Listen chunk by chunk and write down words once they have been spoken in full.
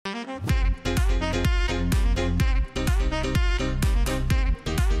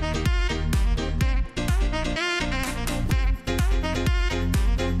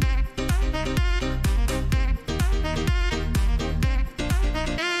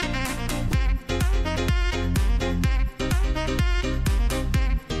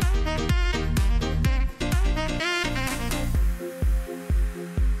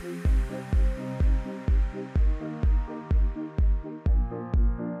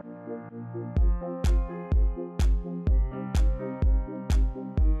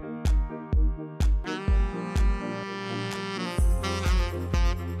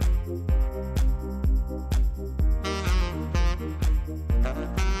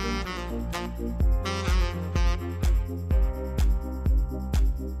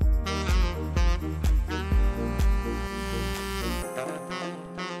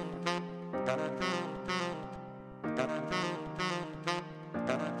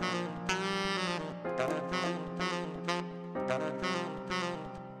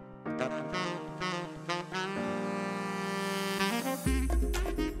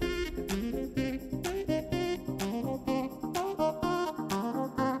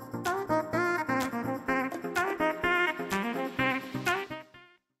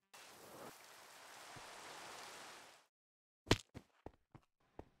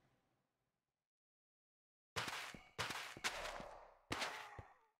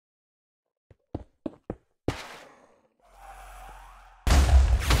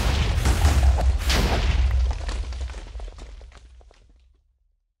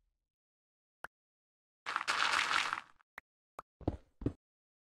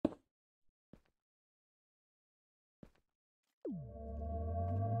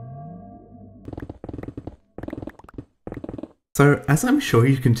So, as I'm sure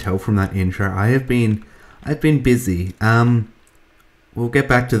you can tell from that intro, I've been busy. We'll get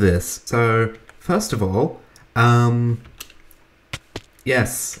back to this. So, first of all,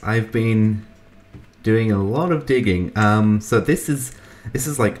 yes, I've been doing a lot of digging. So this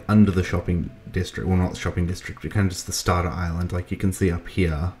is like under the shopping district. Well, not the shopping district, but kind of just the starter island. Like you can see up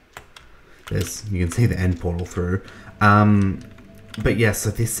here. You can see the end portal through. But yeah,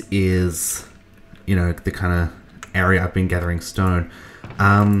 so this is, you know, the kind of area I've been gathering stone.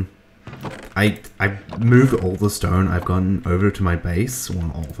 I moved all the stone. I've gone over to my base. Well,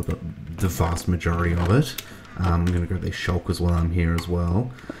 not all of it, but the vast majority of it. I'm going to grab these shulkers while I'm here as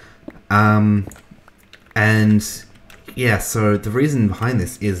well. And yeah, so the reason behind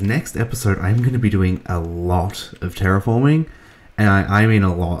this is next episode I'm going to be doing a lot of terraforming. And I mean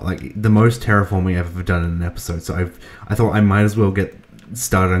a lot, like the most terraforming I've ever done in an episode. So I thought I might as well get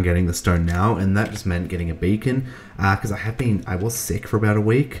started on getting the stone now, and that just meant getting a beacon, because I was sick for about a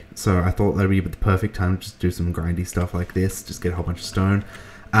week, so I thought that'd be the perfect time to just do some grindy stuff like this, just get a whole bunch of stone.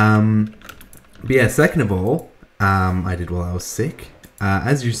 But yeah, second of all, I did while I was sick.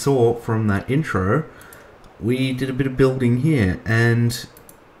 As you saw from that intro, we did a bit of building here, and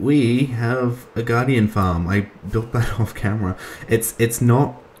we have a guardian farm. I built that off camera. It's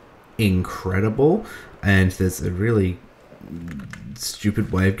not incredible, and there's a really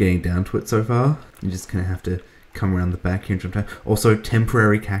stupid way of getting down to it so far. You just kind of have to come around the back here and jump down. Also,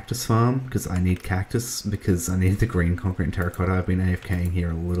 temporary cactus farm, because I need cactus, because I need the green concrete and terracotta. I've been AFKing here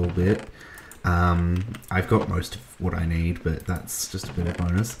a little bit. I've got most of what I need, but that's just a bit of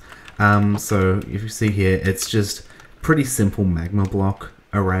bonus. So if you see here, it's just pretty simple magma block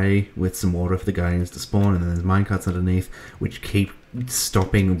array with some water for the guardians to spawn, and then there's minecarts underneath, which keep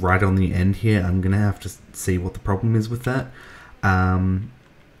stopping right on the end here. I'm gonna have to see what the problem is with that. I'm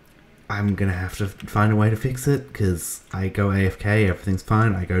gonna have to find a way to fix it, because I go AFK, everything's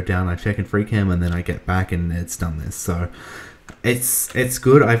fine, I go down, I check in free cam, and then I get back and it's done this. So it's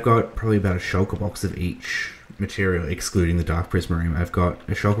good. I've got probably about a shulker box of each material, excluding the dark prismarine. I've got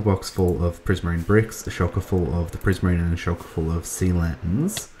a shulker box full of prismarine bricks, a shulker full of the prismarine, and a shulker full of sea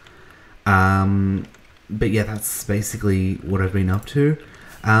lanterns. But yeah, that's basically what I've been up to.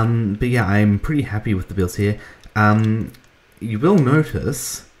 But yeah, I'm pretty happy with the builds here. You will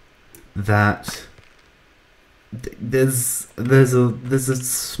notice that there's a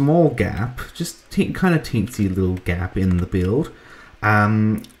small gap, just kind of teensy little gap in the build.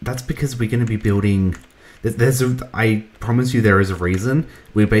 That's because we're going to be building. I promise you there is a reason.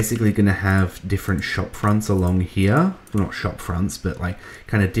 We're basically going to have different shop fronts along here. Well, not shop fronts, but like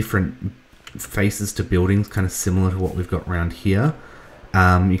kind of different faces to buildings, kind of similar to what we've got around here.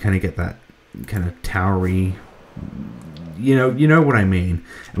 You kind of get that kind of towery, you know what I mean.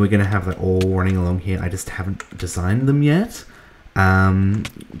 And we're going to have that all running along here. I just haven't designed them yet.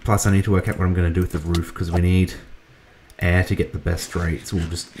 Plus I need to work out what I'm going to do with the roof, because we need air to get the best rates. We'll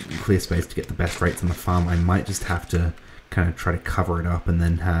just clear space to get the best rates on the farm. I might just have to kind of try to cover it up and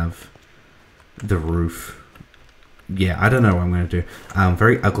then have the roof. Yeah, I don't know what I'm going to do.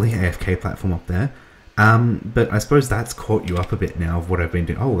 Very ugly AFK platform up there. But I suppose that's caught you up a bit now of what I've been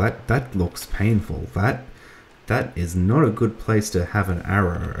doing. Oh, that looks painful. That is not a good place to have an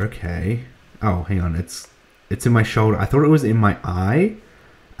arrow. Okay. Oh, hang on. It's in my shoulder. I thought it was in my eye.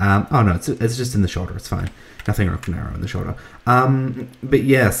 Oh no, it's just in the shoulder. It's fine. Nothing wrong with an arrow in the shoulder. But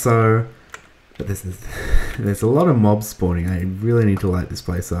yeah, but there's a lot of mobs spawning. I really need to light this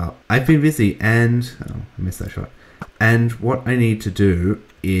place up. I've been busy, and oh, I missed that shot. And what I need to do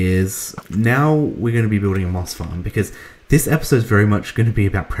is, now we're going to be building a moss farm, because this episode is very much going to be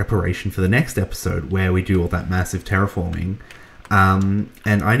about preparation for the next episode, where we do all that massive terraforming. And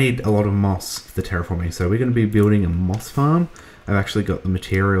I need a lot of moss for the terraforming, so we're going to be building a moss farm. I've actually got the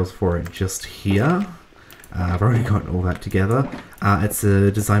materials for it just here. I've already got all that together. It's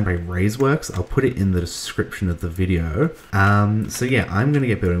designed by Raiseworks. I'll put it in the description of the video. So yeah, I'm going to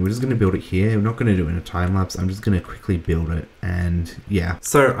get building. We're just going to build it here. We're not going to do it in a time lapse. I'm just going to quickly build it, and yeah.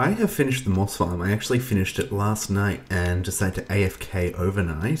 So I have finished the moss farm. I actually finished it last night and decided to AFK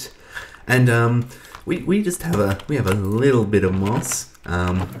overnight. And we just have a little bit of moss.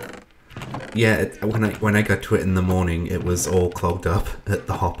 Yeah, when I got to it in the morning, it was all clogged up at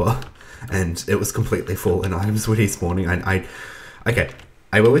the hopper, and it was completely full, and items were despawning. Okay,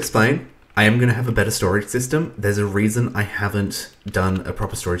 I will explain. I am going to have a better storage system. There's a reason I haven't done a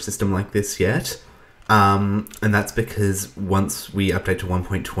proper storage system like this yet, and that's because once we update to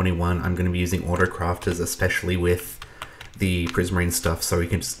 1.21, I'm going to be using autocrafters, especially with the prismarine stuff, so we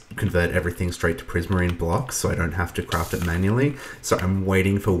can just convert everything straight to prismarine blocks, so I don't have to craft it manually. So I'm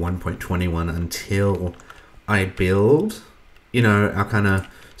waiting for 1.21 until I build you know, our kind of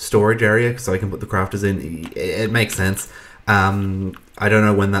storage area so I can put the crafters in. It makes sense. I don't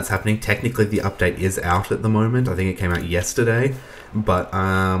know when that's happening. Technically, the update is out at the moment. I think it came out yesterday, but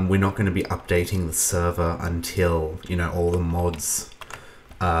we're not going to be updating the server until, you know, all the mods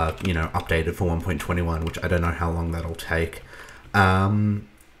you know, updated for 1.21, which I don't know how long that'll take.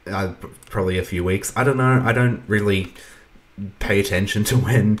 Probably a few weeks. I don't know. I don't really pay attention to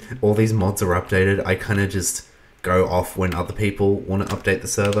when all these mods are updated. I kind of just go off when other people want to update the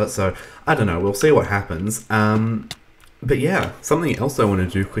server. So I don't know. We'll see what happens. But yeah, something else I want to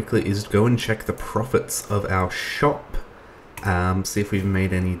do quickly is go and check the profits of our shop. See if we've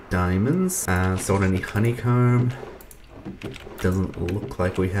made any diamonds. Sold any honeycomb. Doesn't look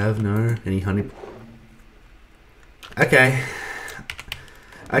like we have, no. Any honey? Okay.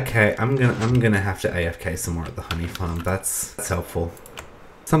 Okay, I'm gonna have to AFK some more at the honey farm. That's helpful.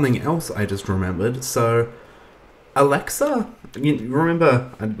 Something else I just remembered. So, Alexa, you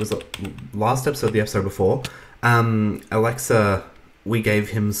remember? It was last episode, the episode before. Alexa, we gave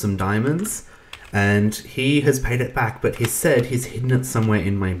him some diamonds, and he has paid it back. But he said he's hidden it somewhere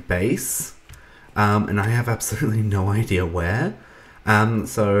in my base. And I have absolutely no idea where.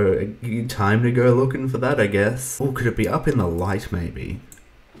 So time to go looking for that, I guess. Oh, could it be up in the light, maybe?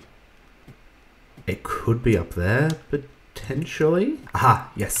 It could be up there, potentially.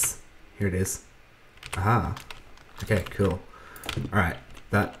 Aha, yes. Here it is. Aha. Okay, cool. Alright,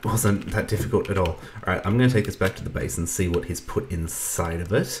 that wasn't that difficult at all. Alright, I'm going to take this back to the base and see what he's put inside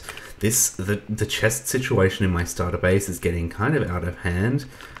of it. The chest situation in my starter base is getting kind of out of hand.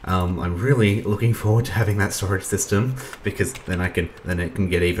 I'm really looking forward to having that storage system, because then it can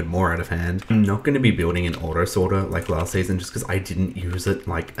get even more out of hand. I'm not going to be building an auto sorter like last season just because I didn't use it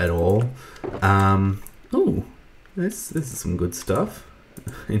like at all. Ooh, this is some good stuff.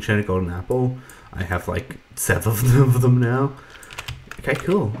 Enchanted golden apple. I have like 7 of them now. Okay,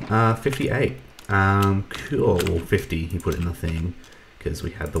 cool. 58. Cool. Well, 50 he put in the thing, because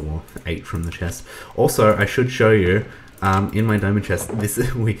we had the 8 from the chest. Also, I should show you, in my diamond chest,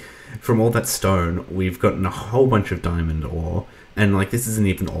 from all that stone, we've gotten a whole bunch of diamond ore, and like this isn't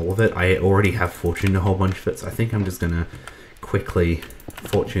even all of it. I already have fortuned a whole bunch of it, so I think I'm just gonna quickly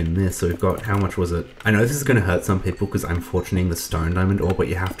fortune this. So we've got, how much was it? I know this is gonna hurt some people because I'm fortuning the stone diamond ore, but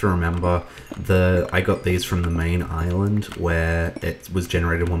you have to remember I got these from the main island where it was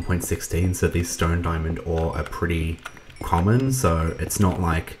generated 1.16, so these stone diamond ore are pretty common, so it's not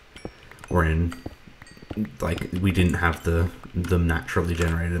like we're in, like, we didn't have them naturally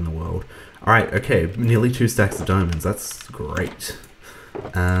generated in the world. Alright, okay, nearly 2 stacks of diamonds, that's great.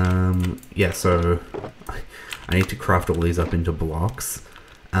 Yeah, so I need to craft all these up into blocks.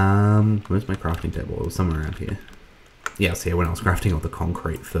 Where's my crafting table? It was somewhere around here. Yeah, it's here when I was crafting all the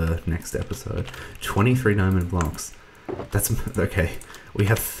concrete for next episode. 23 diamond blocks. That's okay. We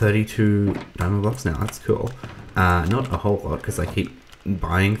have 32 diamond blocks now. That's cool. Not a whole lot because I keep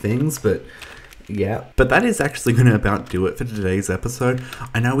buying things, but yeah. But that is actually going to about do it for today's episode.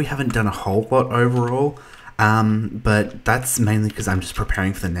 I know we haven't done a whole lot overall, but that's mainly because I'm just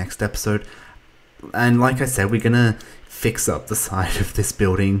preparing for the next episode. And like I said, we're going to fix up the side of this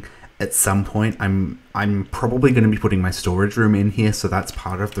building at some point. I'm probably going to be putting my storage room in here, so that's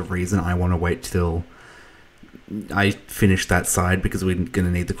part of the reason I want to wait till I finish that side, because we're going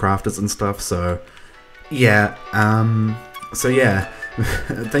to need the crafters and stuff. So yeah,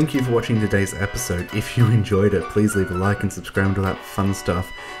 thank you for watching today's episode. If you enjoyed it, please leave a like and subscribe to that fun stuff,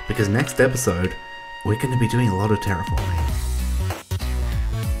 because next episode we're going to be doing a lot of terraforming.